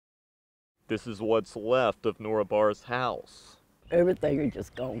This is what's left of Nora Barr's house. Everything is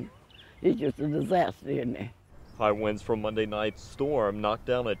just gone. It's just a disaster in there. High winds from Monday night's storm knocked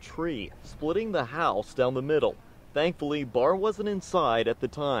down a tree, splitting the house down the middle. Thankfully, Barr wasn't inside at the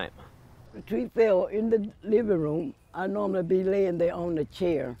time. The tree fell in the living room. I normally be laying there on the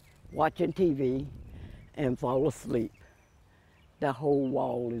chair watching TV and fall asleep. The whole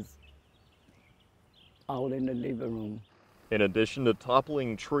wall is all in the living room. In addition to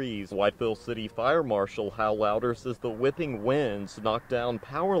toppling trees, Whiteville City Fire Marshal Hal Louder says the whipping winds knocked down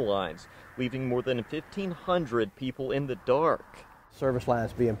power lines, leaving more than 1,500 people in the dark. Service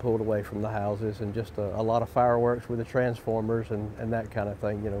lines being pulled away from the houses and just a lot of fireworks with the transformers and that kind of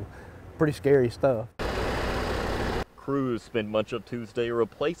thing, you know, pretty scary stuff. Crews spent much of Tuesday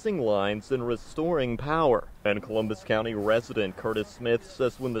replacing lines and restoring power. And Columbus County resident Curtis Smith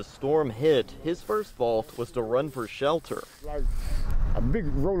says when the storm hit, his first thought was to run for shelter. Like a big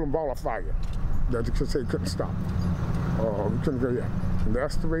rolling ball of fire that you could say couldn't stop. We couldn't go yet. And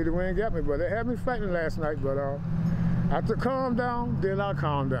that's the way the wind got me, but it had me fighting last night, but I had to calm down, then I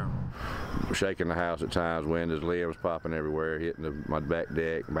calmed down. Shaking the house at times, wind as leaves popping everywhere, hitting my back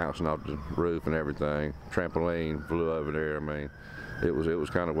deck, bouncing off the roof and everything. Trampoline flew over there. I mean, it was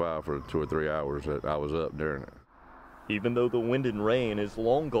kind of wild for 2 or 3 hours that I was up during it. Even though the wind and rain is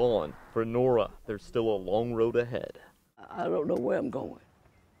long gone, for Nora, there's still a long road ahead. I don't know where I'm going.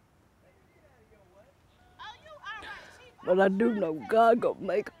 But I do know God gonna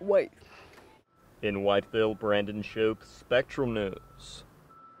make a way. In Whiteville, Brandon Shope, Spectrum News.